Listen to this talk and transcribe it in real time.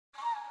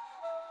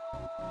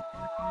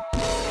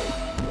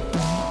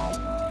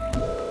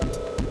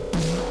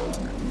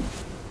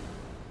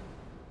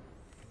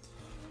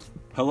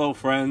Hello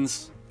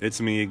friends,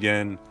 it's me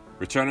again.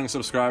 Returning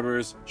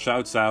subscribers,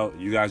 shouts out,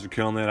 you guys are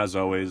killing it as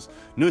always.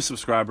 New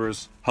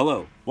subscribers,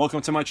 hello,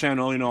 welcome to my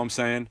channel, you know what I'm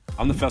saying?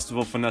 I'm the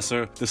Festival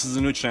Finesser, this is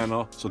a new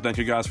channel, so thank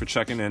you guys for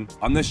checking in.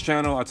 On this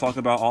channel, I talk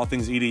about all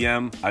things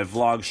EDM, I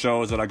vlog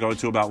shows that I go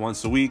to about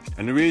once a week,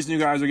 and the reason you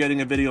guys are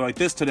getting a video like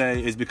this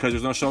today is because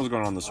there's no shows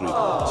going on this week.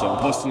 So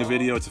I'm posting a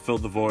video to fill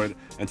the void,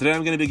 and today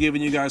I'm going to be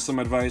giving you guys some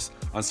advice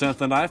on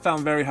something that I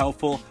found very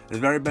helpful and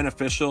very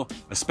beneficial,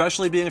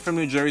 especially being from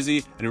New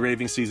Jersey and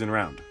raving season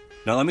round.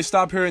 Now let me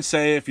stop here and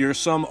say, if you're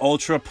some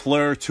ultra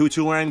plur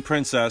tutu wearing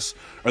princess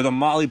or the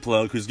Molly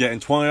plug who's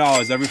getting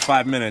 $20 every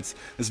 5 minutes,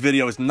 this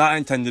video is not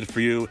intended for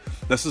you.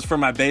 This is for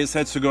my base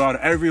heads who go out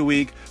every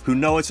week, who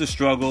know it's a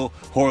struggle,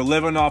 who are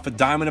living off a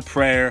dime and a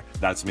prayer.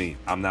 That's me.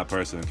 I'm that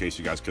person, in case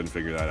you guys couldn't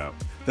figure that out.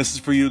 This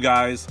is for you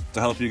guys, to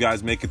help you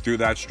guys make it through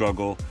that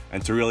struggle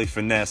and to really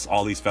finesse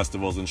all these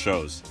festivals and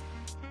shows.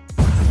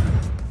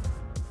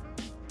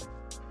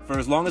 For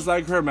as long as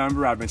I can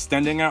remember, I've been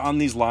standing out on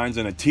these lines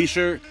in a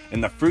t-shirt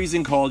in the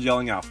freezing cold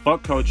yelling out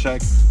fuck code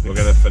check. We're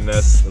gonna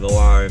finesse the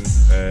line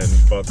and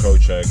fuck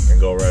code check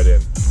and go right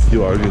in.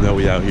 You already know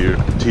we out here.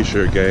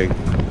 T-shirt gang,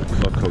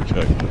 fuck code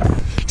check.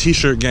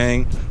 T-shirt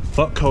gang,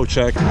 fuck code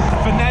check.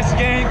 Finesse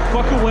gang,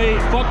 fuck away,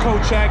 fuck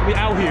code check, we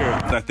out here.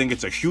 I think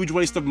it's a huge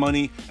waste of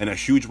money and a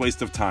huge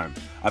waste of time.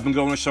 I've been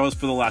going to shows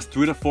for the last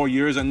 3 to 4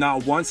 years and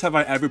not once have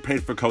I ever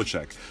paid for code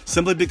check,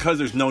 simply because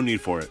there's no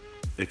need for it,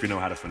 if you know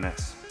how to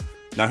finesse.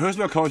 Now here's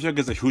where code check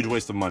is a huge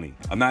waste of money.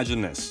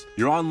 Imagine this.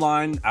 You're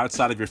online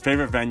outside of your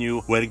favorite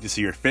venue waiting to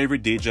see your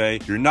favorite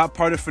DJ. You're not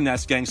part of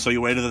Finesse Gang, so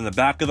you waited in the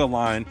back of the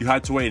line. You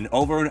had to wait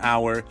over an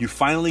hour. You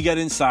finally get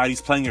inside.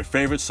 He's playing your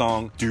favorite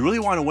song. Do you really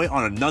want to wait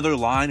on another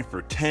line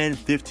for 10,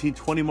 15,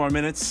 20 more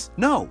minutes?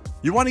 No.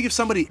 You want to give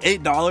somebody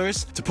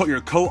 $8 to put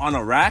your coat on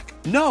a rack?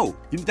 No.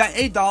 That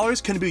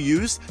 $8 can be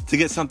used to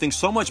get something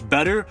so much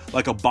better,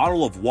 like a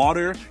bottle of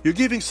water. You're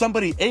giving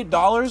somebody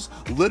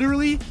 $8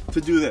 literally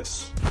to do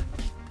this.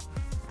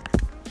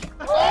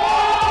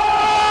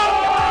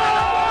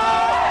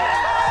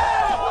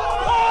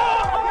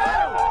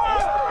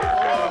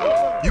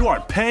 You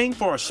are paying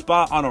for a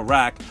spot on a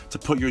rack to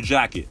put your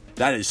jacket.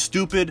 That is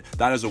stupid,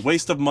 that is a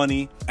waste of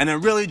money, and it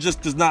really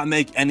just does not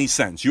make any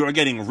sense. You are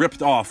getting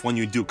ripped off when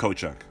you do code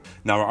check.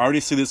 Now I already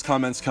see these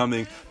comments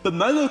coming, but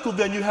my local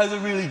venue has a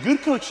really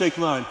good code check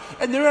line,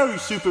 and they're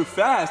always super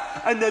fast.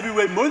 I never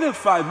wait more than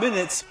 5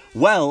 minutes.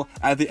 Well,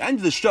 at the end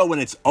of the show when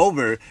it's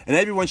over and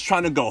everyone's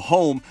trying to go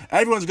home,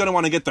 everyone's gonna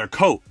wanna get their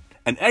coat.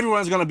 And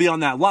everyone's gonna be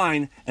on that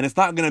line, and it's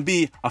not gonna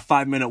be a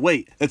 5-minute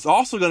wait. It's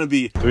also gonna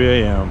be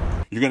 3 a.m.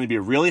 You're gonna be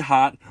really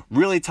hot,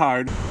 really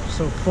tired.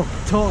 So fucking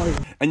tired.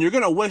 And you're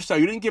gonna wish that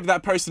you didn't give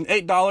that person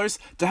 $8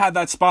 to have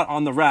that spot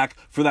on the rack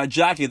for that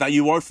jacket that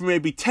you wore for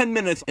maybe 10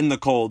 minutes in the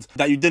cold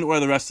that you didn't wear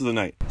the rest of the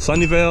night.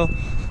 Sunnyvale,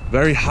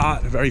 very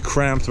hot, very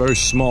cramped, very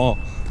small,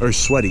 very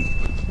sweaty.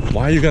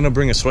 Why are you gonna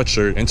bring a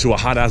sweatshirt into a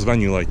hot ass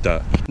venue like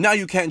that? Now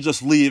you can't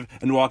just leave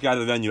and walk out of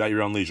the venue at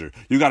your own leisure.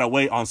 You gotta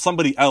wait on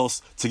somebody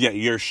else to get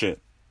your shit.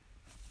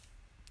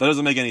 That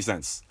doesn't make any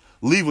sense.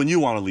 Leave when you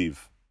wanna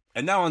leave.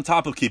 And now on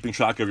top of keeping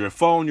track of your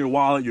phone, your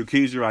wallet, your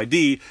keys, your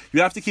ID,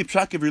 you have to keep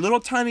track of your little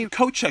tiny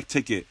code check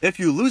ticket. If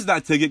you lose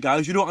that ticket,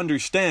 guys, you don't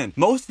understand.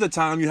 Most of the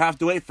time, you have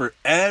to wait for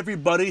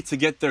everybody to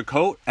get their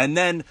coat, and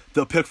then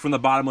they'll pick from the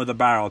bottom of the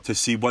barrel to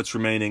see what's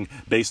remaining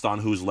based on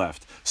who's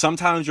left.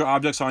 Sometimes your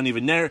objects aren't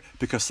even there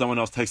because someone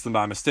else takes them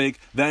by mistake.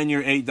 Then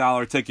your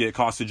 $8 ticket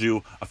costed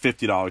you a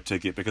 $50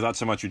 ticket because that's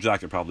how much your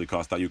jacket probably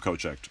cost that you code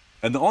checked.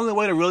 And the only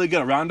way to really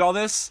get around all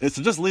this is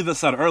to just leave this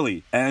set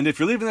early. And if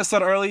you're leaving this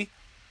set early,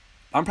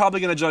 I'm probably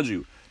going to judge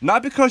you.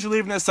 Not because you're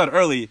leaving this set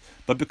early,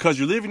 but because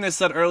you're leaving this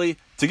set early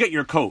to get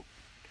your coat.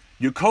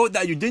 Your coat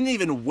that you didn't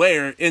even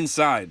wear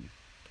inside.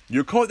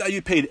 Your coat that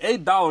you paid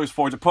 $8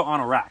 for to put on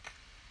a rack.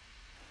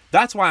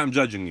 That's why I'm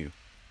judging you.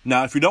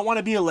 Now, if you don't want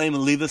to be a lame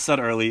and leave this set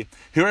early,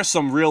 here are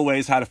some real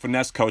ways how to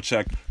finesse code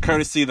check,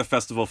 courtesy of the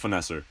Festival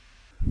Finesser.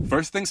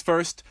 First things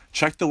first,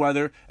 check the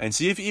weather and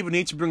see if you even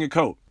need to bring a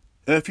coat.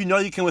 If you know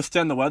you can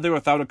withstand the weather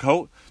without a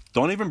coat,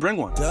 don't even bring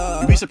one.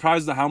 You'd be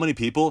surprised at how many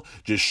people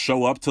just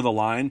show up to the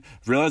line,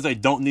 realize they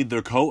don't need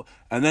their coat,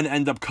 and then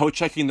end up code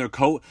checking their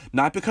coat,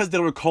 not because they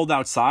were cold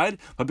outside,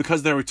 but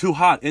because they were too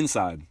hot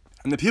inside.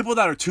 And the people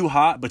that are too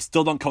hot but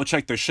still don't code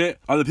check their shit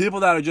are the people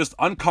that are just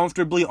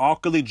uncomfortably,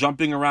 awkwardly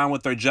jumping around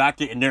with their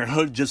jacket and their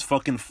hood just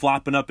fucking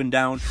flopping up and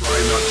down. Try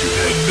not to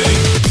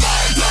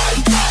headbang.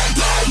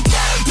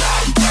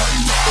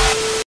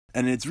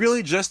 And it's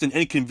really just an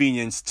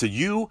inconvenience to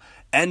you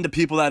and the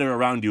people that are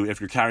around you if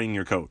you're carrying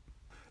your coat.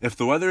 If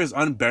the weather is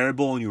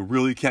unbearable and you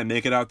really can't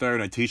make it out there in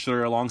a t-shirt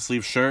or a long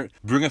sleeve shirt,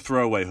 bring a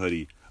throwaway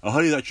hoodie. A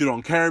hoodie that you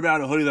don't care about,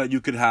 a hoodie that you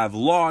could have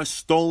lost,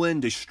 stolen,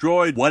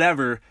 destroyed,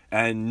 whatever,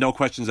 and no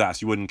questions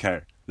asked, you wouldn't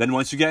care. Then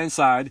once you get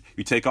inside,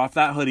 you take off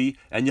that hoodie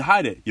and you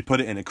hide it. You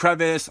put it in a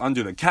crevice,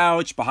 under the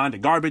couch, behind a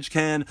garbage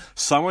can,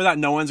 somewhere that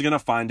no one's going to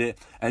find it.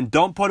 And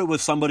don't put it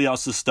with somebody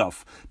else's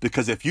stuff.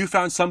 Because if you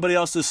found somebody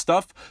else's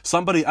stuff,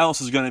 somebody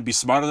else is going to be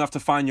smart enough to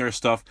find your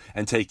stuff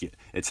and take it.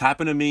 It's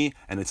happened to me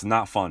and it's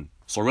not fun.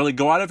 So really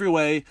go out of your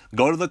way,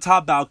 go to the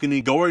top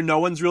balcony, go where no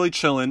one's really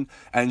chilling,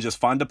 and just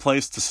find a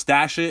place to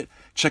stash it,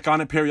 check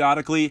on it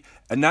periodically,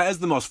 and that is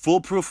the most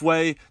foolproof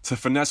way to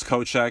finesse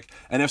coat check.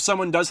 And if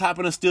someone does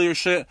happen to steal your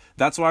shit,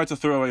 that's why it's a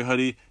throwaway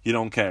hoodie, you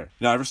don't care.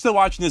 Now, if you're still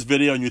watching this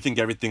video and you think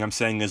everything I'm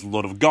saying is a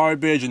load of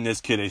garbage and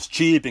this kid is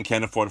cheap and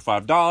can't afford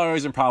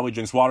 $5 and probably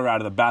drinks water out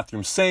of the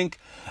bathroom sink,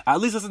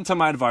 at least listen to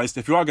my advice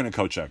if you are going to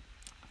coat check.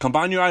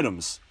 Combine your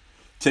items.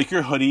 Take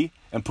your hoodie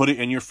and put it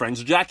in your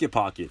friend's jacket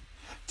pocket.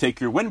 Take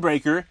your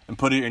windbreaker and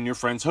put it in your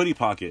friend's hoodie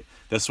pocket.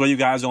 This way you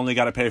guys only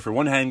got to pay for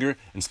one hanger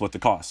and split the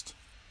cost.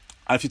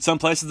 I've seen some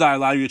places that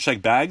allow you to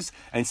check bags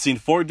and seen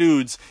 4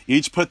 dudes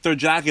each put their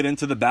jacket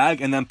into the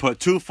bag and then put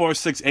 $2, $4,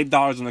 $6,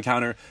 $8 on the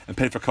counter and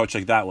pay for coat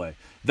check that way.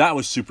 That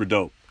was super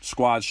dope.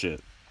 Squad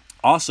shit.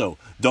 Also,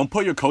 don't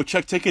put your coat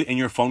check ticket in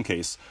your phone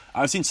case.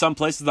 I've seen some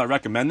places that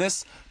recommend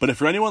this, but if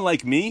you're anyone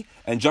like me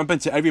and jump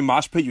into every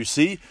mosh pit you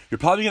see, you're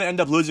probably going to end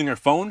up losing your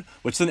phone,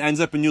 which then ends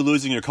up in you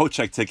losing your coat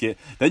check ticket.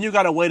 Then you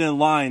got to wait in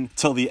line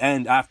till the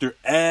end after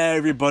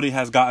everybody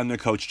has gotten their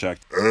coach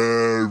checked.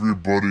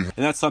 Everybody. And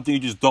that's something you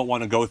just don't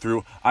want to go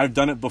through. I've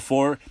done it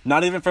before,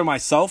 not even for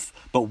myself,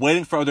 but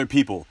waiting for other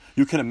people.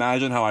 You can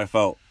imagine how I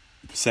felt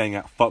saying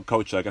fuck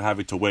coat check and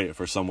having to wait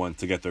for someone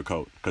to get their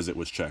coat because it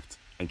was checked.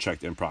 And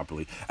checked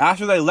improperly.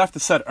 After they left the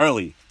set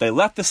early.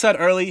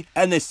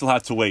 And they still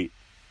had to wait.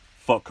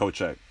 Fuck coat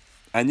check.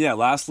 And yeah,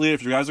 lastly,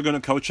 if you guys are going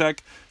to coat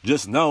check,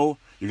 just know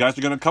you guys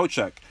are going to coat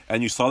check.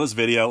 And you saw this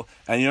video,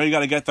 and you know you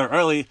got to get there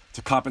early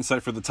to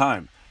compensate for the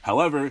time.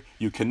 However,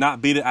 you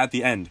cannot beat it at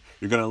the end.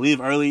 You're going to leave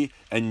early,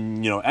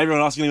 and you know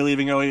everyone else is going to be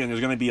leaving early, and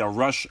there's going to be a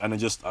rush and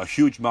just a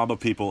huge mob of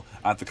people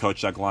at the coat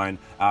check line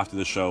after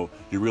the show.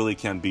 You really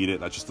can't beat it.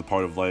 That's just a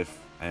part of life,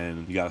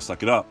 and you got to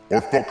suck it up.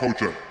 Or fuck coat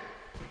check.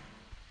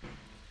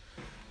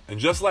 And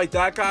just like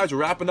that, guys, we're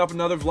wrapping up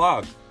another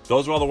vlog.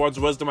 Those are all the words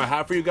of wisdom I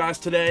have for you guys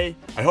today.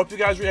 I hope you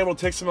guys were able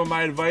to take some of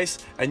my advice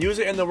and use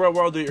it in the real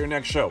world at your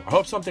next show. I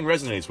hope something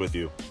resonates with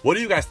you. What do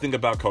you guys think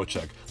about coat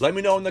check? Let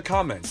me know in the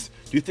comments.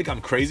 Do you think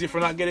I'm crazy for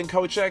not getting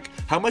coat check?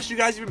 How much do you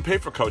guys even pay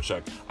for coat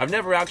check? I've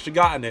never actually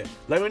gotten it.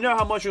 Let me know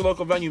how much your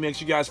local venue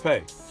makes you guys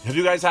pay. Have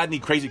you guys had any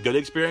crazy good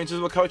experiences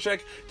with coat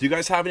check? Do you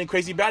guys have any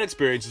crazy bad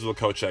experiences with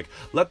coat check?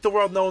 Let the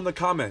world know in the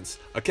comments.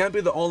 I can't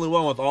be the only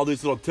one with all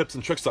these little tips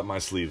and tricks up my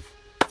sleeve.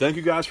 Thank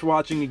you guys for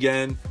watching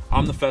again.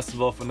 I'm the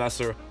Festival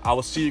Finesser. I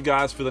will see you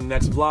guys for the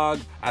next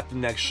vlog, at the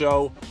next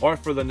show, or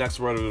for the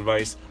next word of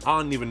advice. I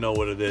don't even know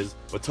what it is,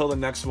 but till the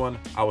next one,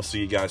 I will see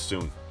you guys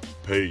soon.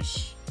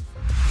 Peace.